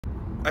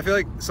I feel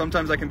like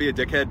sometimes I can be a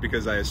dickhead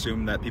because I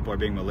assume that people are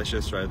being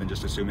malicious rather than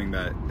just assuming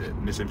that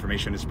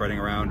misinformation is spreading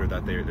around or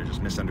that they're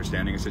just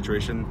misunderstanding a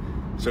situation.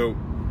 So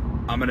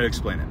I'm gonna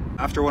explain it.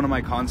 After one of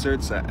my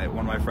concerts, one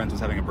of my friends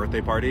was having a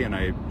birthday party and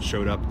I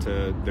showed up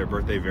to their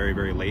birthday very,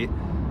 very late.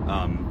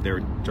 They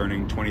were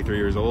turning 23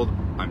 years old.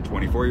 I'm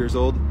 24 years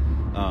old.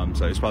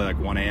 So it was probably like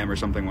 1 a.m. or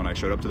something when I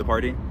showed up to the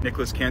party.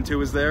 Cantu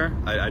was there.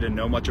 I didn't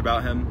know much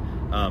about him.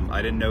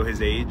 I didn't know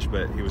his age,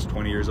 but he was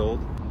 20 years old.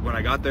 When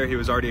I got there, he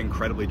was already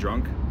incredibly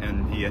drunk,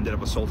 and he ended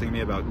up assaulting me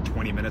about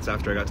 20 minutes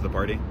after I got to the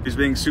party. He was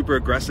being super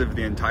aggressive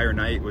the entire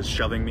night, was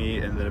shoving me,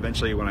 and then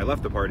eventually when I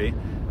left the party,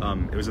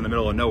 it was in the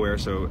middle of nowhere,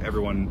 so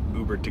everyone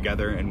Ubered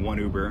together in one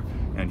Uber,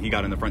 and he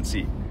got in the front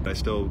seat. I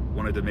still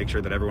wanted to make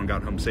sure that everyone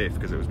got home safe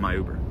because it was my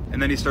Uber.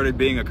 And then he started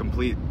being a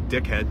complete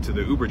dickhead to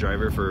the Uber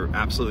driver for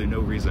absolutely no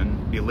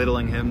reason,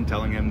 belittling him,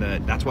 telling him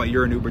that that's why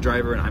you're an Uber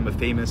driver and I'm a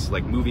famous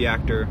like movie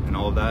actor and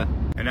all of that.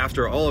 And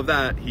after all of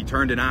that, he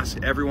turned and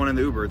asked everyone in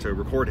the Uber to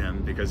record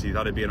him because he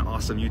thought it'd be an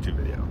awesome YouTube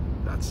video.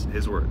 That's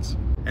his words.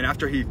 And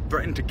after he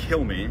threatened to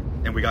kill me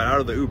and we got out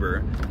of the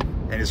Uber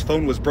and his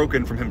phone was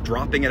broken from him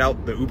dropping it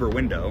out the Uber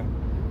window,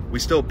 we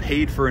still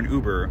paid for an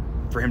Uber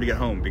for him to get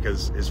home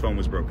because his phone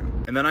was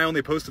broken. And then I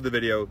only posted the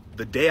video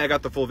the day I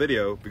got the full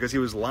video because he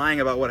was lying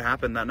about what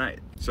happened that night.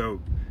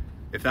 So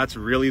if that's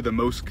really the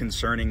most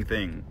concerning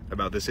thing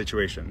about this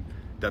situation,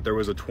 that there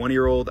was a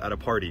 20-year-old at a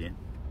party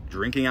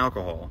drinking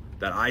alcohol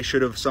that I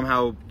should have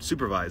somehow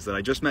supervised, that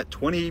I just met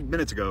 20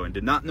 minutes ago and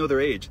did not know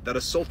their age, that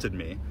assaulted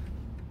me,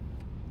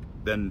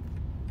 then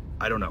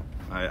I don't know.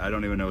 I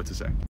don't even know what to say.